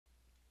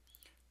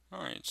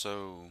Alright,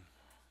 so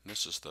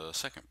this is the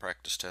second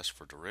practice test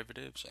for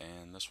derivatives,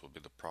 and this will be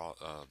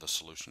the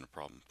solution to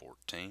problem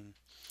 14.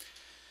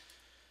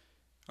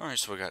 Alright,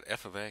 so we got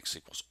f of x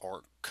equals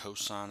arc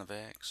cosine of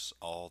x,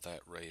 all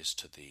that raised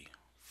to the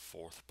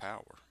fourth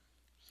power.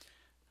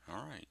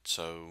 Alright,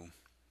 so,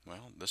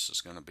 well, this is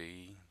going to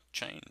be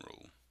chain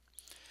rule.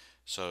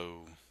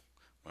 So,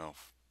 well,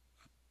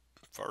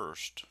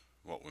 first,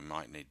 what we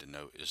might need to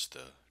know is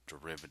the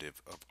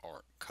derivative of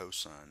arc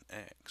cosine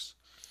x.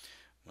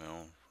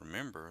 Well,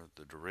 remember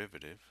the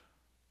derivative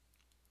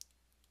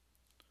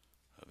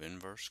of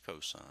inverse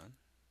cosine.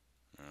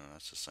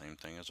 That's the same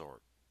thing as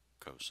arc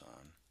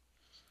cosine.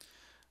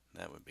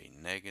 That would be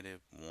negative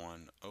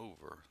 1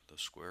 over the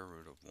square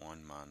root of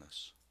 1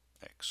 minus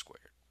x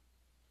squared.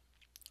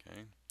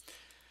 Okay,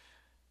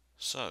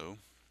 so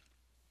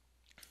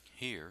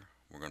here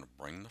we're going to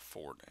bring the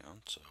 4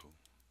 down, so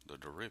the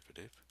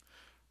derivative,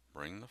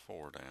 bring the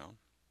 4 down,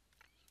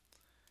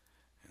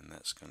 and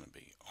that's going to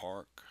be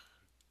arc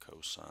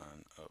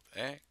cosine of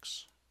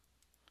x,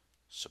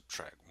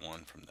 subtract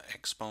 1 from the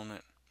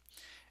exponent,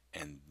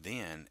 and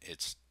then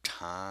it's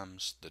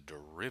times the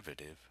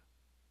derivative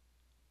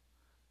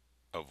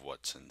of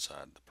what's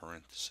inside the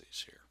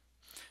parentheses here.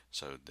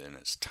 So then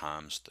it's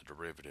times the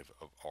derivative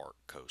of arc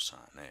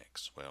cosine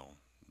x. Well,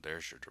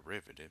 there's your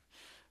derivative.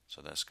 So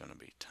that's going to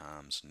be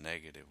times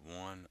negative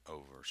 1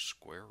 over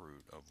square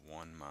root of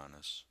 1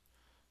 minus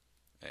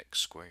x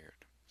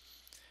squared.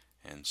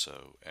 And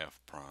so f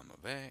prime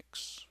of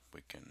x, we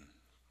can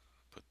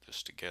put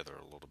this together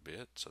a little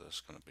bit. So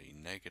that's going to be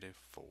negative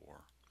 4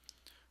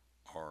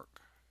 arc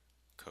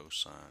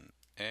cosine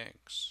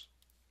x,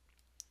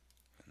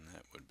 and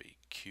that would be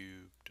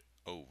cubed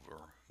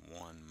over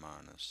 1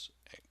 minus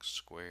x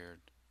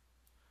squared,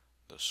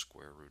 the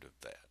square root of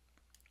that.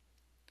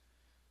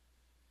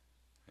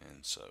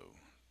 And so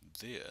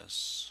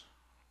this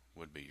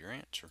would be your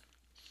answer.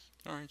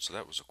 Alright, so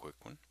that was a quick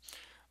one.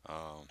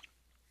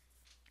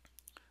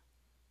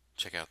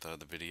 Check out the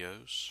other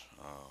videos,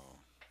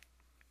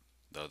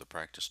 the other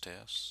practice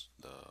tests.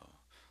 The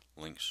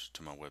links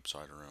to my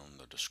website are on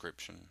the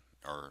description,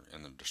 or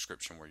in the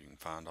description where you can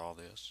find all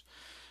this.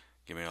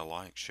 Give me a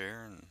like,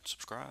 share, and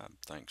subscribe.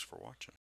 Thanks for watching.